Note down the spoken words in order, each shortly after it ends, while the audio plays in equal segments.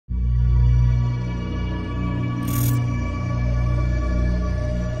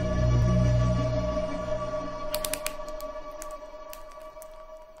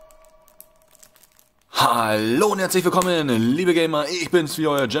Hallo und herzlich willkommen, liebe Gamer, ich bin's wie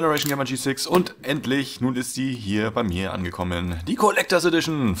euer Generation Gamer G6 und endlich, nun ist sie hier bei mir angekommen. Die Collectors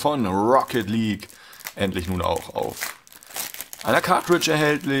Edition von Rocket League. Endlich nun auch auf einer Cartridge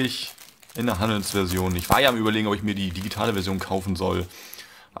erhältlich, in der Handelsversion. Ich war ja am Überlegen, ob ich mir die digitale Version kaufen soll.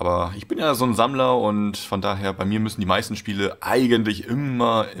 Aber ich bin ja so ein Sammler und von daher, bei mir müssen die meisten Spiele eigentlich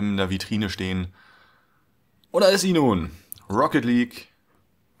immer in der Vitrine stehen. Und da ist sie nun, Rocket League.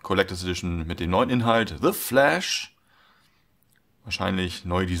 Collectors Edition mit dem neuen Inhalt The Flash. Wahrscheinlich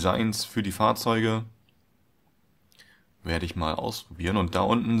neue Designs für die Fahrzeuge. Werde ich mal ausprobieren. Und da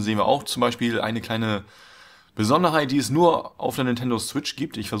unten sehen wir auch zum Beispiel eine kleine Besonderheit, die es nur auf der Nintendo Switch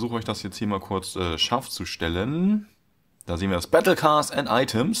gibt. Ich versuche euch das jetzt hier mal kurz scharf zu stellen. Da sehen wir das Battle Cars and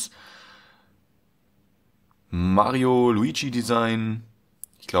Items. Mario Luigi Design.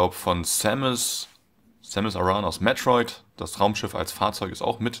 Ich glaube von Samus Aran aus Metroid. Das Raumschiff als Fahrzeug ist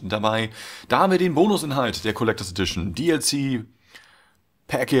auch mit dabei. Da haben wir den Bonusinhalt der Collectors Edition. DLC,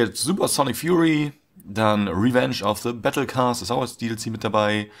 Packet Supersonic Fury, dann Revenge of the Battle Cars ist auch als DLC mit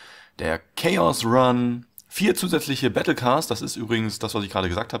dabei. Der Chaos Run, 4 zusätzliche Battle Cars, das ist übrigens das, was ich gerade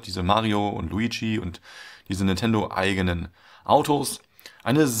gesagt habe, diese Mario und Luigi und diese Nintendo-eigenen Autos.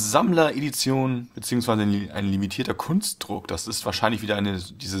 Eine Sammler-Edition, beziehungsweise ein limitierter Kunstdruck. Das ist wahrscheinlich wieder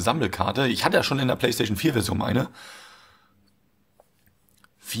diese Sammelkarte. Ich hatte ja schon in der PlayStation 4-Version eine.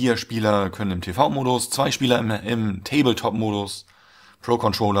 4 Spieler können im TV-Modus, 2 Spieler im Tabletop-Modus,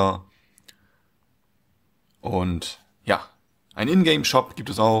 Pro-Controller. Und ja, ein Ingame-Shop gibt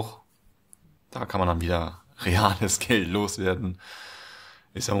es auch. Da kann man dann wieder reales Geld loswerden.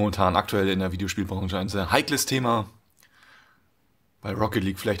 Ist ja momentan aktuell in der Videospielbranche ein sehr heikles Thema. Bei Rocket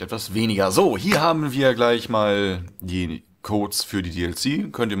League vielleicht etwas weniger. So, hier haben wir gleich mal die Codes für die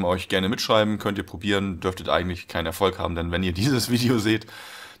DLC. Könnt ihr euch gerne mitschreiben, könnt ihr probieren, dürftet eigentlich keinen Erfolg haben, denn wenn ihr dieses Video seht,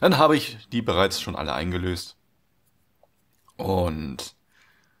 dann habe ich die bereits schon alle eingelöst. Und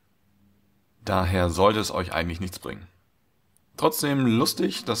daher sollte es euch eigentlich nichts bringen. Trotzdem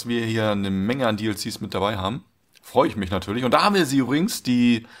lustig, dass wir hier eine Menge an DLCs mit dabei haben. Freue ich mich natürlich. Und da haben wir sie übrigens,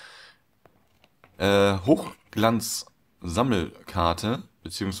 die Hochglanz-Sammelkarte,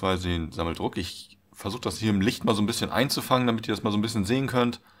 beziehungsweise den Sammeldruck. Ich versuche das hier im Licht mal so ein bisschen einzufangen, damit ihr das mal so ein bisschen sehen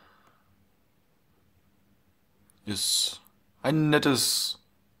könnt. Ist ein nettes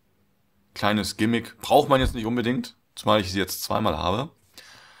kleines Gimmick. Braucht man jetzt nicht unbedingt, zumal ich sie jetzt zweimal habe.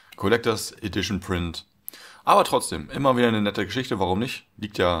 Collectors Edition Print. Aber trotzdem, immer wieder eine nette Geschichte, warum nicht?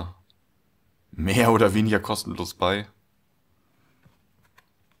 Liegt ja mehr oder weniger kostenlos bei.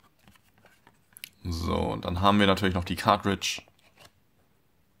 So, und dann haben wir natürlich noch die Cartridge,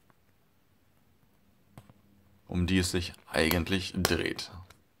 um die es sich eigentlich dreht.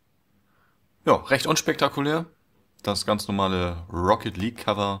 Ja, recht unspektakulär. Das ganz normale Rocket League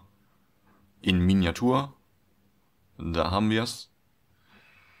Cover in Miniatur. Da haben wir es.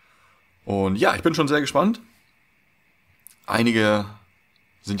 Und ja, ich bin schon sehr gespannt. Einige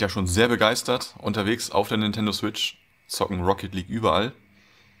sind ja schon sehr begeistert unterwegs auf der Nintendo Switch, zocken Rocket League überall.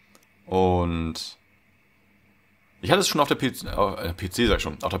 Und ich hatte es schon auf der auf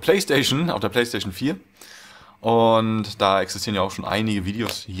der PlayStation 4. Und da existieren ja auch schon einige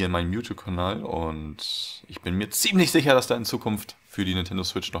Videos hier in meinem YouTube-Kanal. Und ich bin mir ziemlich sicher, dass da in Zukunft für die Nintendo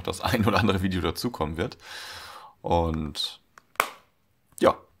Switch noch das ein oder andere Video dazukommen wird. Und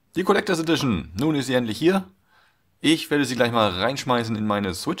ja, die Collectors Edition, nun ist sie endlich hier. Ich werde sie gleich mal reinschmeißen in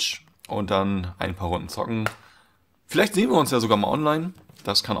meine Switch und dann ein paar Runden zocken. Vielleicht sehen wir uns ja sogar mal online.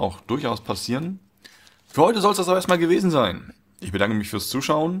 Das kann auch durchaus passieren. Für heute soll es das aber erstmal gewesen sein. Ich bedanke mich fürs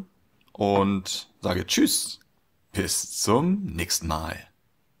Zuschauen und sage Tschüss. Bis zum nächsten Mal.